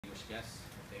guests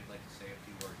if they'd like to say a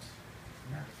few words.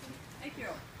 Thank you.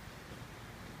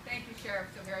 Thank you, Sheriff,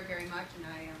 so very, very much, and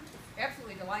I am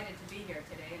absolutely delighted to be here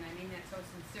today, and I mean that so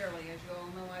sincerely. As you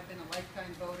all know, I've been a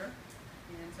lifetime voter,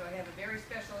 and so I have a very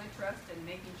special interest in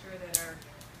making sure that our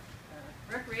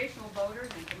recreational voters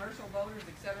and commercial voters,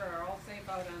 etc., are all safe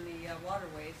out on the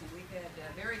waterways, and we've had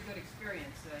very good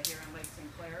experience here on Lake St.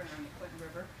 Clair and on the Clinton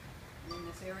River and in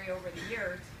this area over the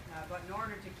years, but in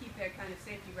order to keep that kind of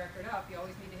safety record up, you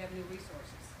always need to have new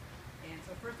resources. And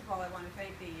so first of all, I want to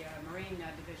thank the Marine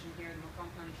Division here in the Macomb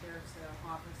County Sheriff's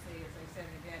Office. They, as I said,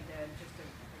 have had just a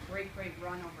great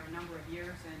run over a number of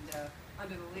years, and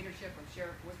under the leadership of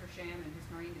Sheriff Wickersham and his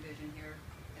Marine Division here,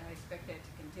 and I expect that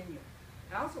to continue.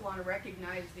 I also want to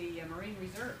recognize the Marine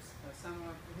Reserves, some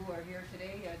of who are here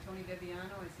today, Tony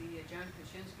Viviano, I see John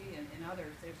Kaczynski, and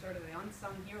others. They're sort of the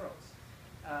unsung heroes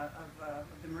of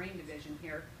the Marine Division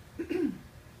here.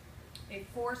 A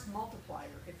force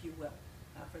multiplier, if you will,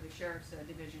 for the Sheriff's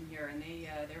Division here, and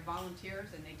they're volunteers,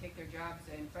 and they take their jobs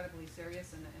incredibly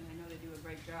serious, and I know they do a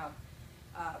great job.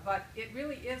 But it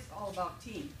really is all about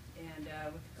team, and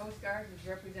with the Coast Guard, who's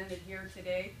represented here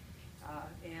today,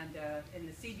 and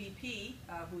the CBP,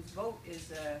 whose vote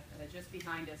is just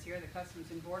behind us here, the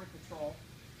Customs and Border Patrol.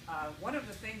 One of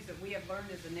the things that we have learned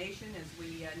as a nation is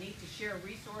we need to share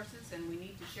resources and we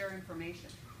need to share information.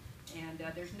 And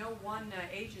there's no one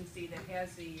agency that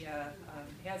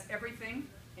has everything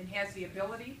and has the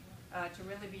ability to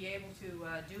really be able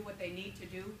to do what they need to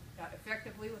do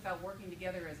effectively without working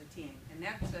together as a team. And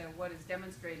that's what is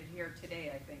demonstrated here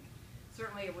today, I think.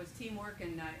 Certainly it was teamwork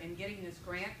in getting this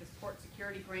grant, this Port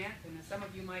Security Grant, and as some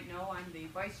of you might know, I'm the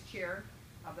Vice Chair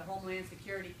of the Homeland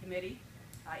Security Committee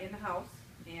in the House,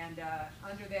 and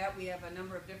under that we have a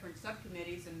number of different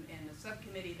subcommittees, and the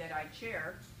subcommittee that I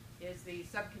chair is the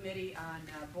Subcommittee on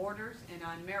Borders and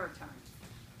on Maritime.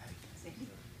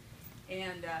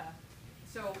 And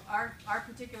so our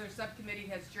particular subcommittee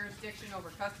has jurisdiction over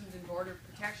Customs and Border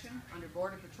Protection under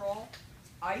Border Patrol,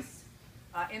 ICE,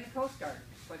 and the Coast Guard,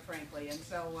 quite frankly. And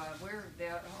so the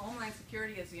Homeland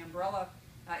Security is the umbrella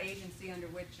agency under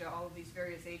which all of these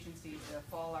various agencies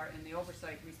fall, and the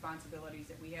oversight responsibilities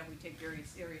that we have, we take very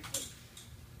seriously.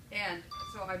 And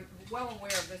so I'm well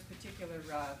aware of this particular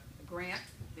grant,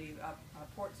 the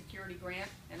Port Security Grant,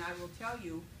 and I will tell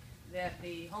you that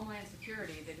the Homeland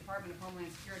Security, the Department of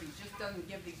Homeland Security, just doesn't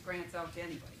give these grants out to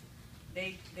anybody.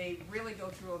 They really go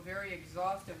through a very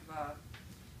exhaustive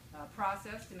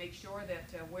process to make sure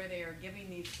that where they are giving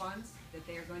these funds, that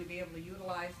they are going to be able to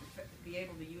utilize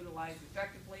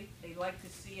effectively. They like to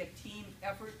see a team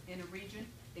effort in a region.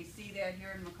 They see that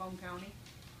here in Macomb County,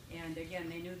 and again,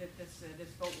 they knew that this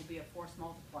vote will be a force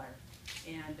multiplier.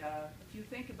 And if you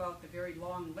think about the very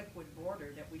long liquid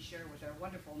border that we share with our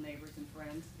wonderful neighbors and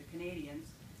friends, the Canadians,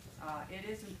 it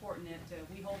is important that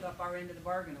we hold up our end of the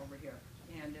bargain over here.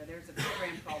 And there's a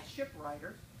program called Ship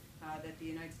Rider that the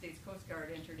United States Coast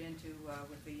Guard entered into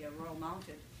with the Royal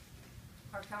Mounted,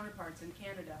 our counterparts in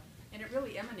Canada. And it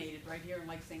really emanated right here in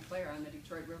Lake St. Clair on the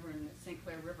Detroit River and the St.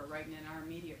 Clair River, right in our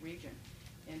immediate region.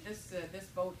 And this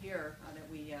boat here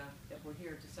that we're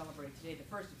here to celebrate today, the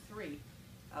first of three,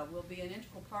 will be an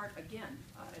integral part, again,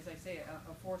 as I say,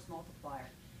 a force multiplier.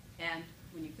 And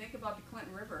when you think about the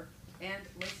Clinton River and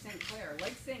Lake St.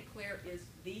 Clair is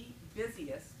the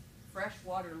busiest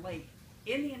freshwater lake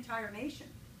in the entire nation.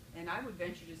 And I would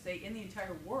venture to say in the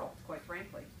entire world, quite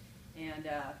frankly. And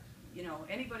you know,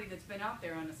 anybody that's been out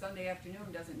there on a Sunday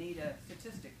afternoon doesn't need a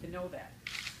statistic to know that.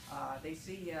 They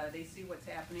see what's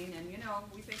happening, and you know,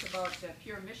 we think about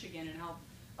pure Michigan and how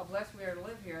blessed we are to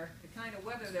live here. The kind of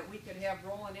weather that we could have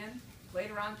rolling in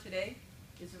later on today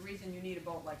is the reason you need a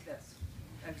boat like this.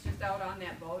 I was just out on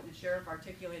that boat, and the sheriff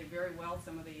articulated very well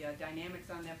some of the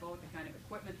dynamics on that boat, the kind of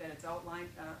equipment that it's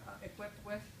equipped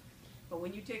with. But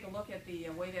when you take a look at the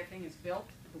way that thing is built,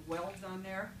 the welds on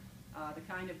there, the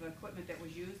kind of equipment that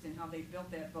was used and how they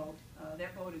built that boat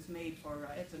is made for,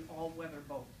 it's an all-weather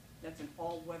boat. That's an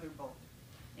all-weather boat.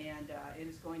 And it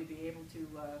is going to be able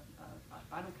to,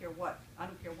 I don't care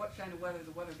what kind of weather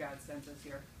the weather god sends us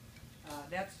here.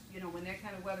 That's, you know, when that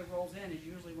kind of weather rolls in is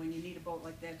usually when you need a boat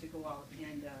like that to go out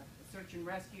and search and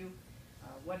rescue,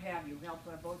 what have you, help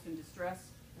boats in distress,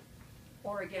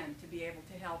 or again, to be able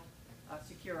to help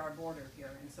secure our border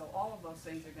here. And so all of those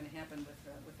things are going to happen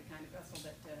with the kind of vessel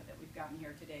that we've gotten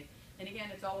here today. And again,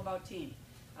 it's all about team.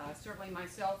 Certainly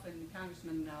myself and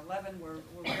Congressman Levin, we're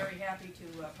very happy to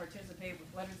participate with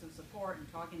letters of support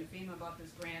and talking to FEMA about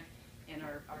this grant, and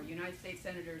our United States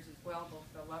senators as well, both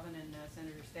Levin and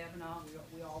Senator Stabenow.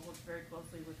 We all work very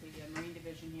closely with the Marine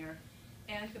Division here,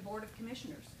 and the Board of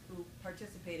Commissioners who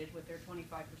participated with their 25%.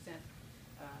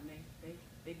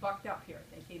 they bucked up here.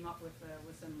 They came up with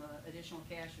some additional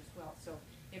cash as well. So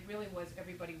it really was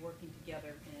everybody working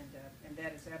together, and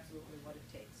that is absolutely what it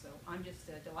takes. So I'm just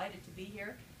delighted to be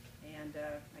here. And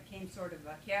I came sort of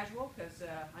casual because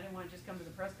I didn't want to just come to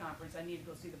the press conference. I needed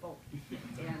to go see the boat.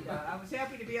 And I was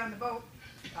happy to be on the boat.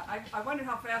 I wondered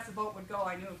how fast the boat would go.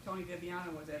 I knew if Tony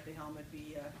Viviano was at the helm, it'd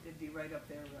be right up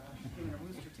there giving a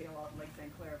rooster tail out in Lake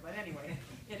St. Clair. But anyway,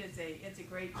 it's a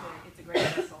great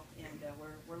vessel, and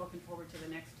we're looking forward to the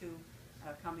next two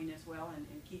coming as well, and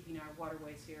keeping our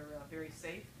waterways here very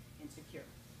safe and secure.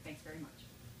 Thanks very much.